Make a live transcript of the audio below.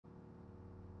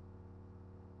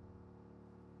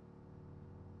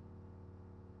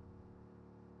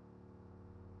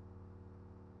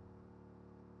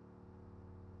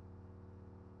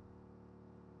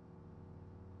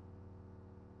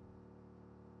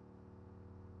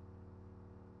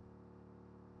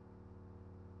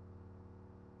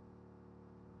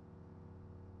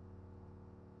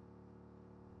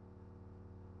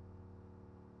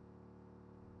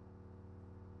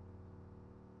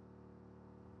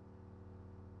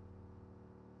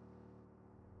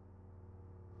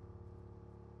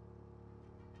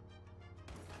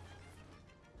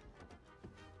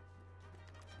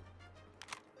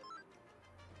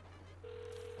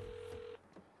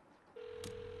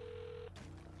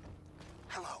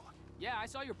Hello. Yeah, I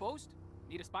saw your post.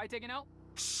 Need a spy taken out?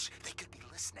 Shh, they could be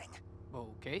listening.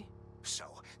 Okay. So,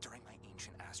 during my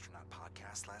Ancient Astronaut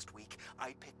podcast last week,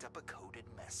 I picked up a coded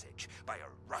message by a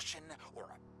Russian or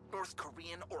a North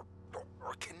Korean or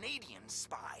Canadian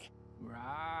spy.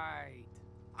 Right.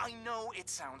 I know it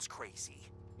sounds crazy.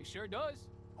 It sure does.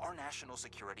 Our national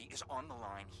security is on the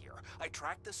line here. I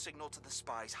tracked the signal to the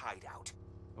spy's hideout.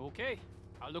 Okay,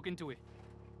 I'll look into it.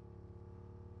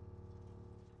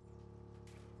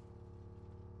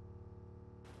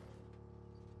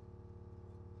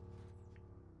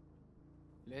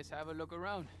 Let's have a look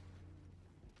around.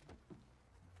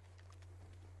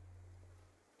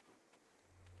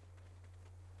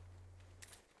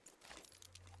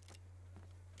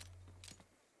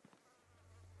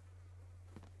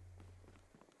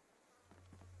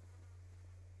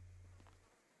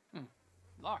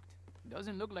 Locked.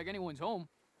 Doesn't look like anyone's home.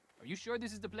 Are you sure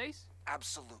this is the place?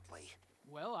 Absolutely.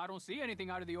 Well, I don't see anything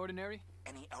out of the ordinary.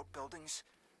 Any outbuildings?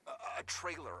 A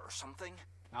trailer or something?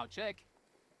 I'll check.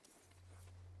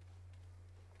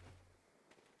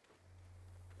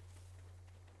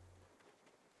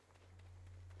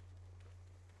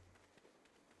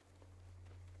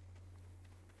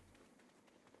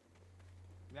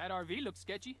 That RV looks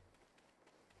sketchy.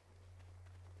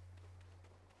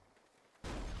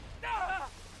 Ah!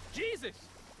 Jesus!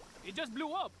 It just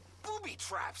blew up. Booby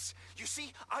traps! You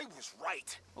see, I was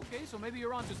right. Okay, so maybe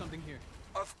you're onto something here.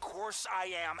 Of course I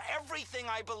am. Everything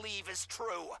I believe is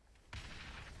true.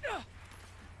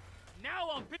 Now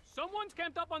I'm pissed. Someone's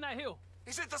camped up on that hill.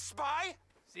 Is it the spy?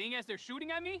 Seeing as they're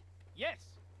shooting at me? Yes.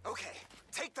 Okay,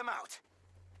 take them out.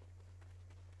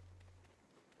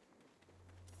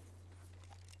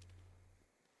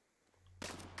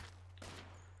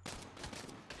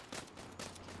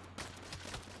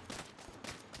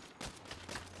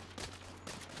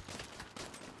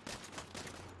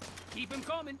 Keep him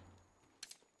coming.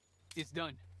 It's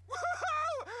done.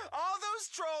 Woohoo! All those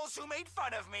trolls who made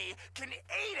fun of me can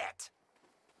eat it!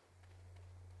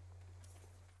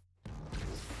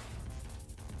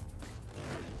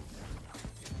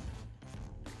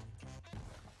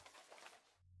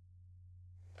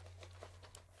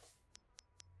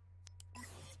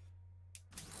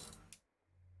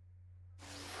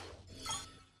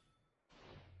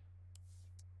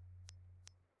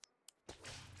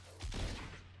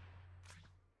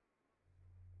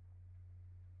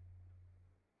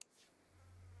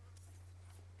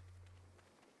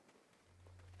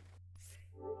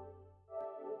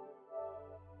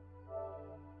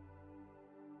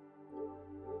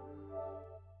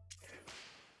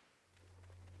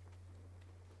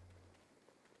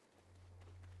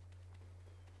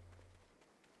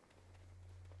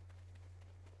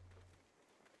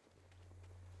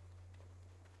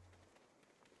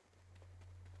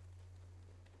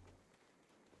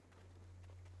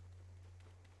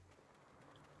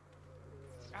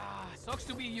 Ah, sucks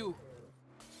to be you.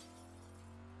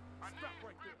 Stop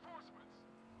right there. Reinforcements.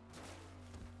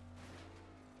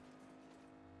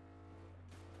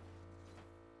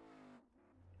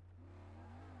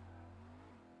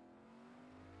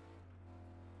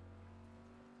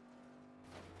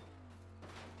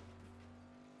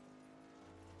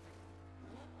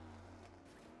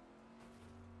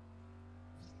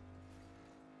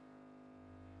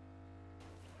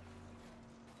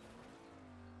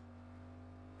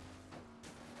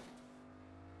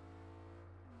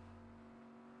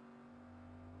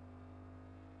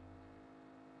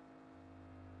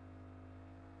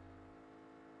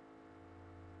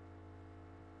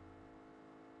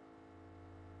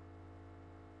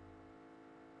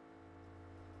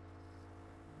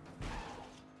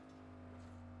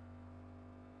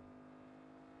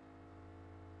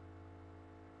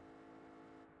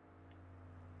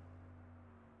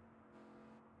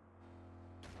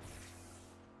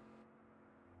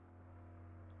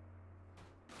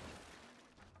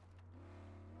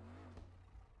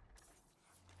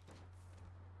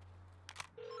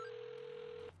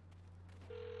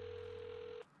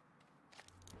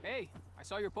 Hey, I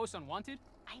saw your post on Wanted.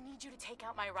 I need you to take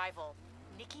out my rival,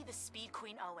 Nikki the Speed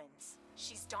Queen Owens.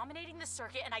 She's dominating the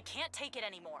circuit and I can't take it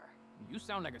anymore. You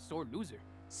sound like a sore loser.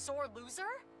 Sore loser?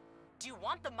 Do you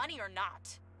want the money or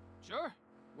not? Sure.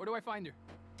 Where do I find her?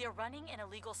 They're running an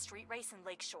illegal street race in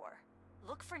Lakeshore.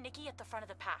 Look for Nikki at the front of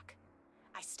the pack.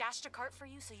 I stashed a cart for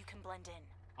you so you can blend in.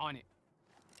 On it.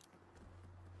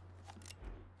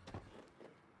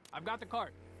 I've got the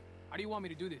cart. How do you want me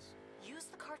to do this? Use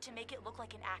the cart to make it look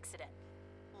like an accident.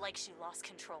 Like she lost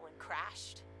control and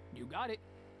crashed. You got it.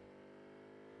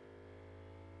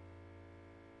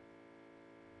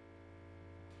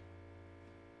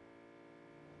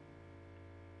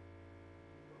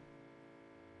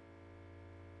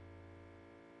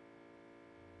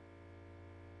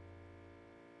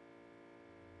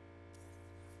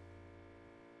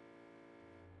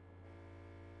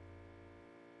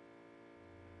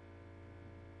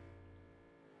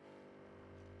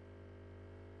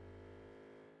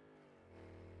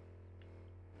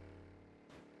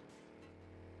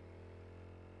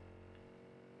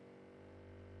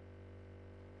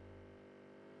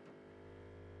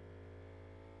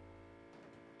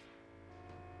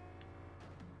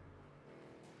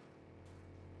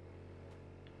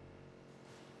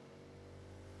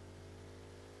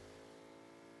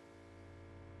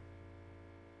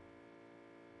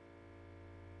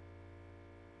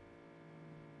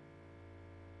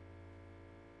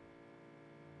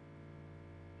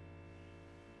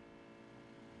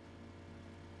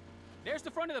 There's the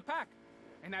front of the pack.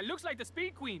 And that looks like the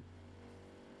Speed Queen.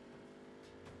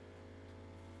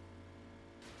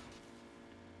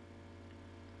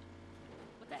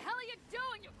 What the hell are you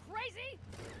doing, you crazy?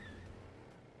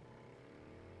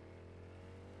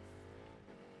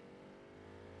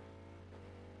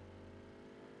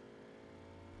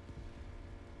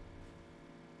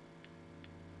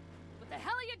 What the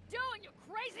hell are you doing, you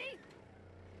crazy?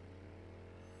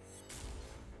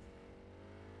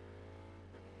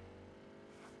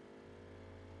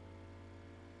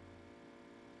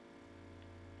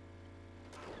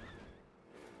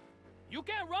 You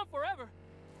can't run forever.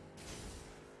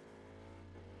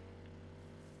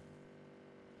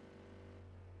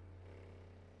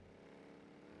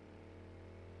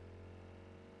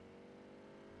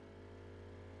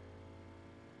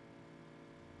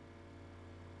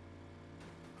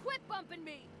 Quit bumping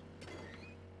me!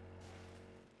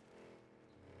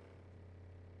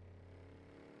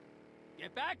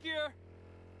 Get back here.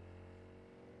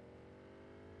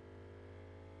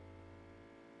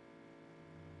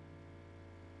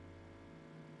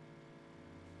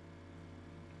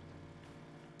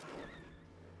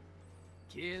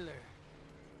 Killer.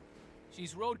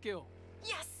 She's roadkill.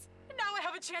 Yes! Now I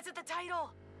have a chance at the title!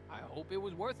 I hope it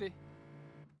was worth it.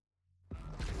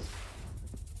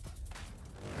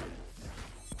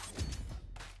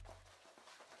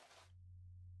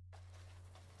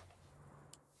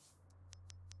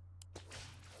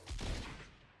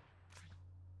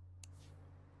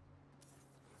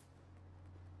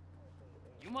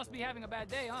 You must be having a bad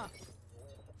day, huh?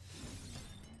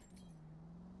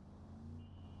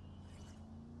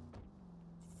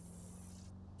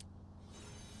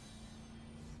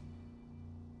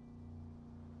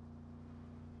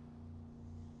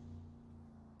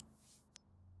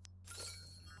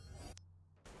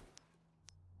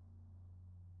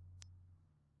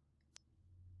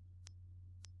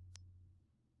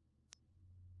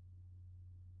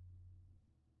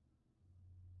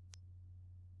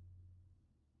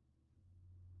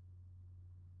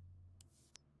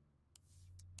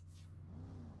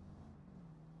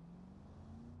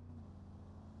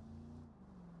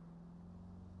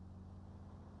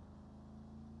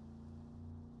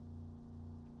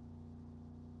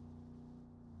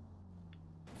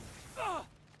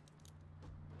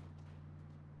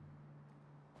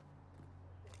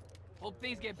 Hope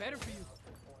things get better for you.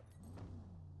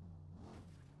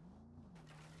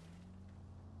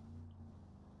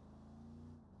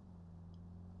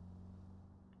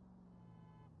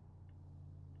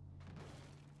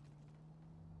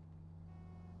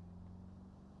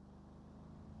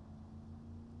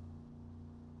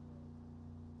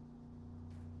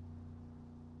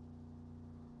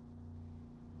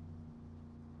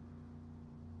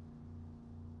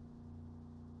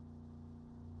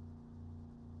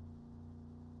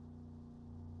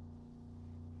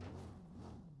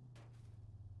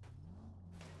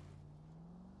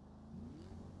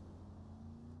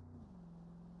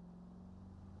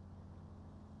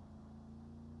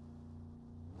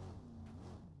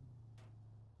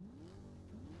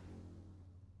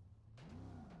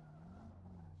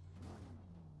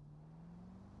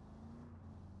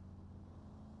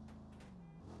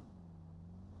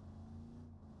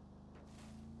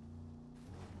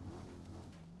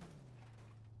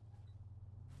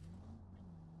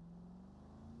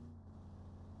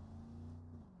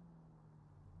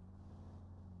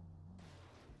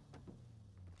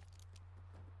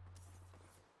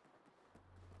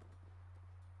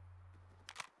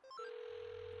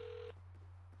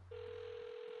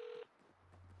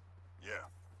 Yeah,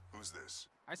 who's this?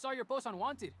 I saw your post on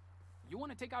Wanted. You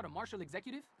want to take out a Marshal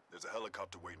executive? There's a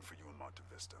helicopter waiting for you in Monte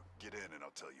Vista. Get in and I'll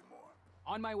tell you more.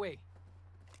 On my way.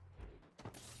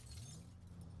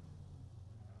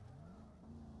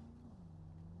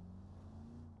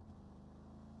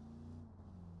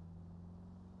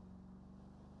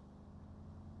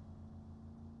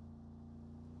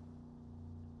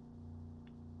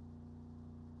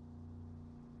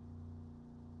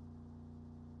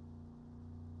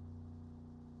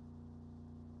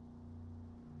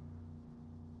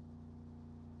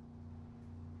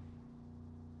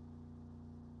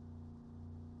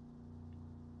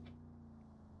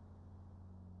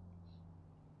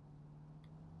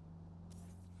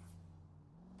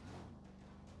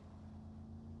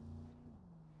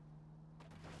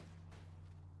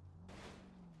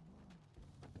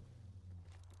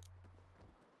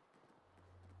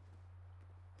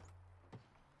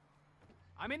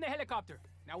 I'm in the helicopter.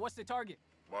 Now what's the target?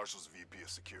 Marshall's VP of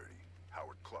Security,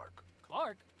 Howard Clark.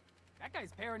 Clark? That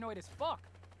guy's paranoid as fuck.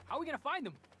 How are we gonna find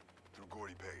him? Through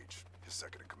Gordy Page, his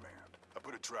second in command. I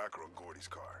put a tracker on Gordy's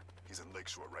car. He's in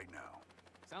Lakeshore right now.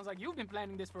 Sounds like you've been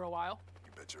planning this for a while.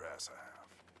 You bet your ass I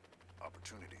have.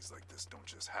 Opportunities like this don't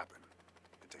just happen.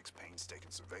 It takes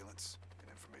painstaking surveillance and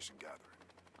information gathering.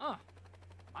 Huh.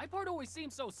 My part always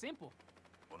seems so simple.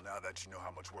 Well, now that you know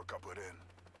how much work I put in,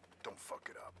 don't fuck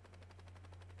it up.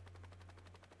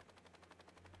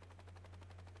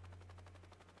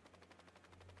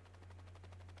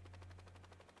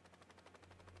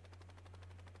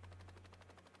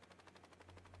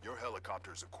 Your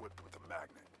helicopter's equipped with a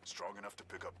magnet, strong enough to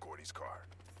pick up Gordy's car.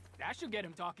 That should get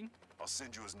him talking. I'll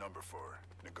send you his number for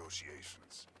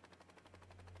negotiations.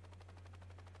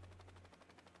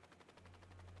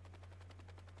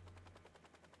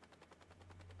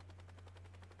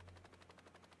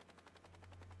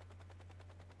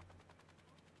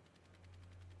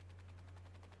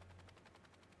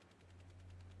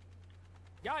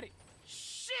 Got it.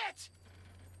 Shit!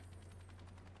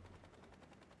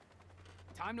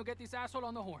 Time to get this asshole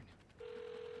on the horn.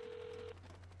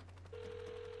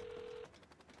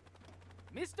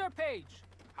 Mr. Page,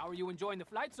 how are you enjoying the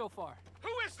flight so far? Who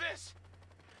is this?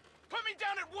 Put me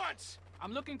down at once!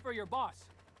 I'm looking for your boss.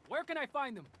 Where can I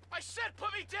find them? I said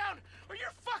put me down or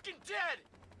you're fucking dead!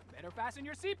 Better fasten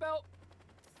your seatbelt.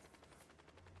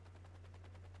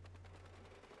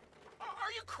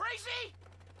 Are you crazy?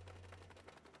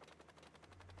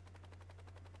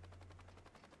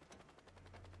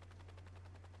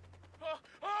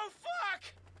 Oh, fuck!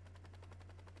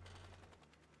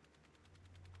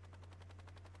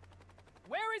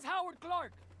 Where is Howard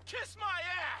Clark? Kiss my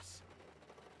ass!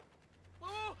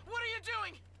 What are you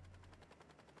doing?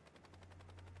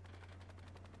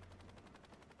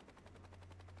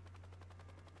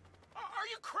 Are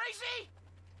you crazy?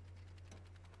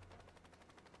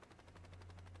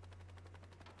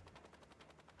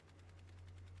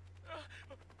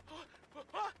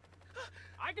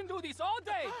 I can do this all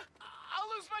day. I'll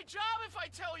lose my job if I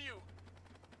tell you!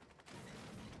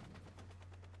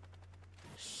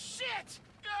 Shit!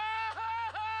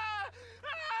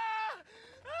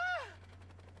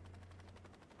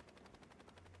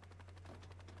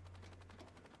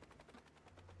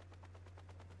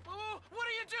 What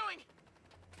are you doing?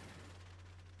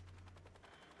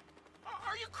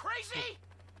 Are you crazy?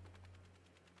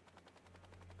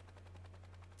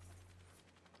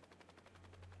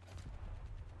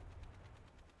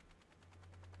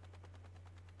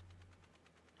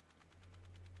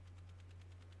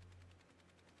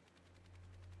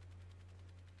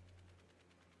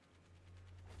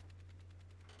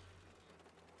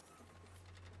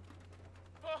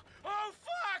 Oh,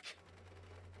 fuck!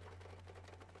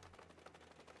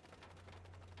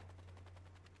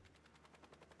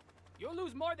 You'll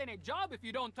lose more than a job if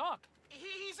you don't talk.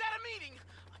 He's at a meeting.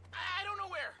 I don't know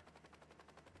where.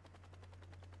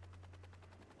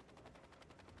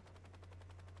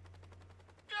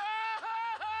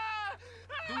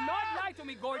 Do not lie to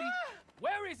me, Gordy.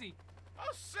 Where is he?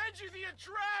 I'll send you the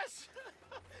address.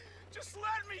 Just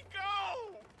let me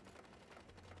go.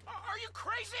 Are you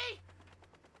crazy?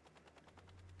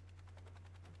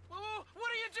 What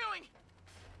are you doing?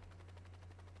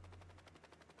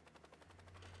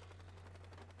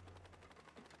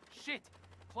 Shit.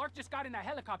 Clark just got in a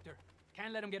helicopter.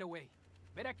 Can't let him get away.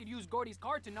 Bet I could use Gordy's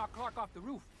car to knock Clark off the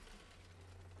roof.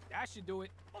 That should do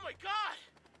it. Oh my God!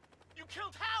 You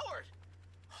killed Howard!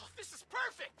 Oh, this is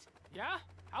perfect! Yeah?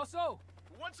 How so?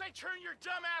 Once I turn your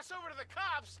dumb ass over to the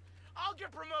cops, I'll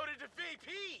get promoted to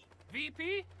VP!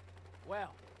 VP?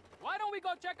 Well, why don't we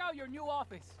go check out your new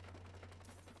office?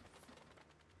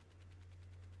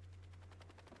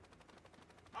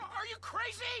 Are you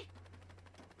crazy?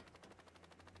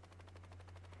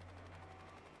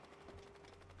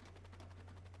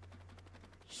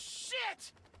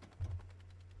 Shit!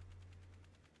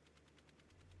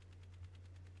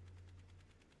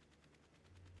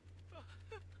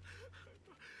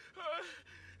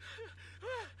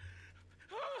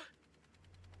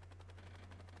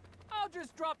 I'll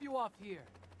just drop you off here.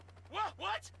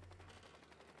 What?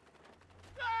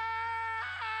 Ah!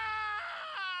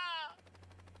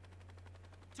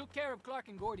 Took care of Clark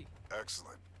and Gordy.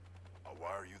 Excellent. I'll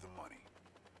wire you the money.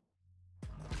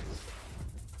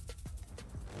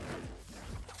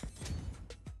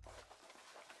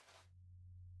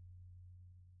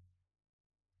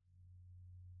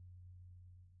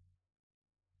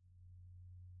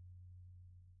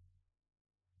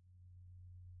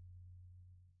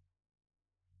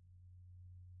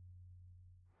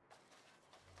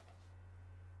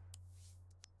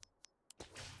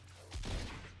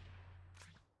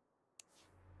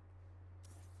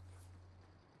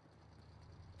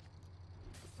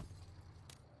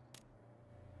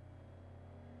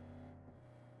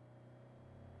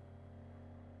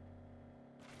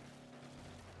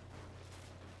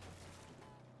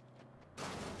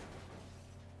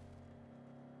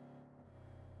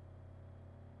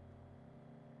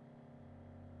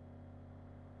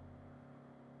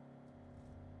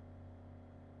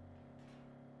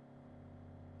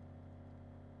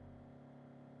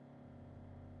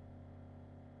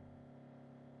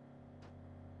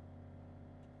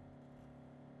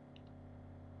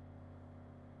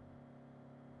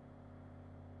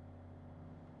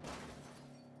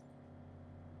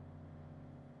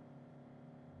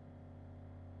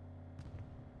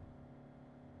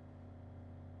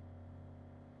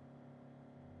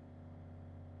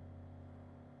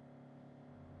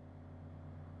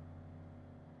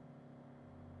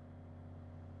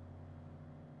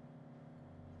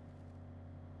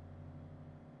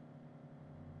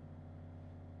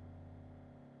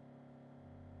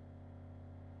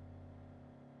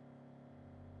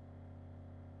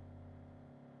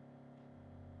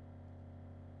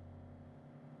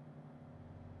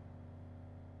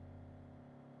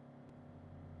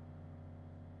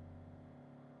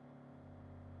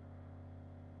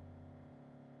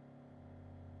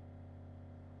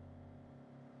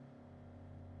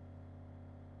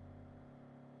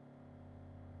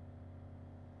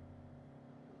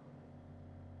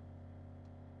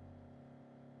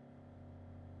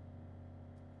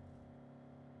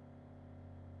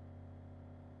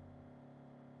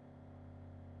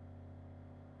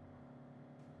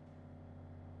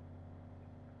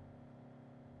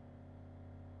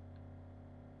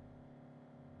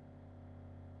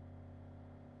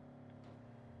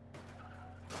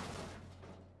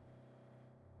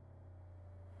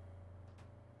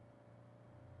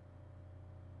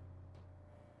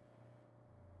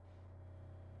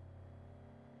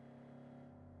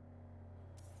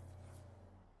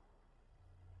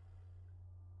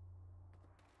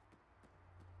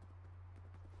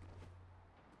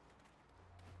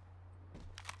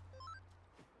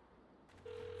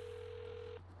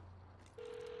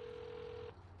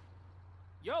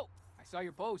 Yo, I saw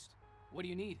your post. What do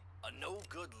you need? A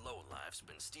no-good lowlife's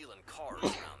been stealing cars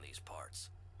around these parts.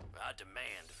 I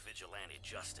demand vigilante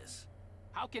justice.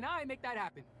 How can I make that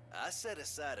happen? I set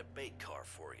aside a bait car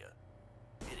for you.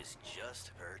 It is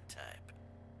just her type.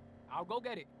 I'll go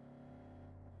get it.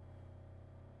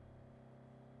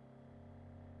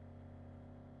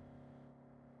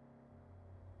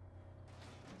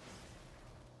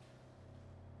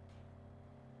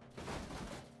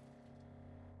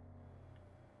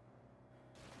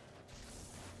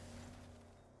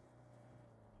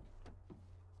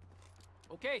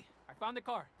 Okay, I found the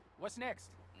car. What's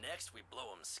next? Next, we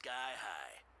blow 'em sky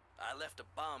high. I left a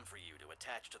bomb for you to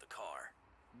attach to the car.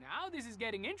 Now this is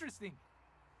getting interesting.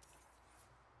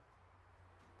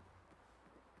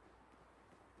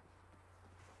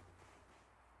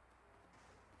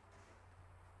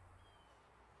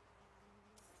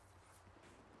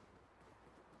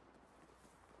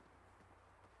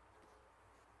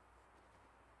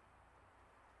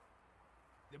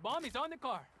 The bomb is on the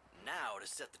car. Now to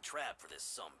set the trap for this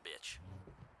sumbitch.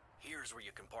 Here's where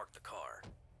you can park the car.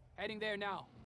 Heading there now.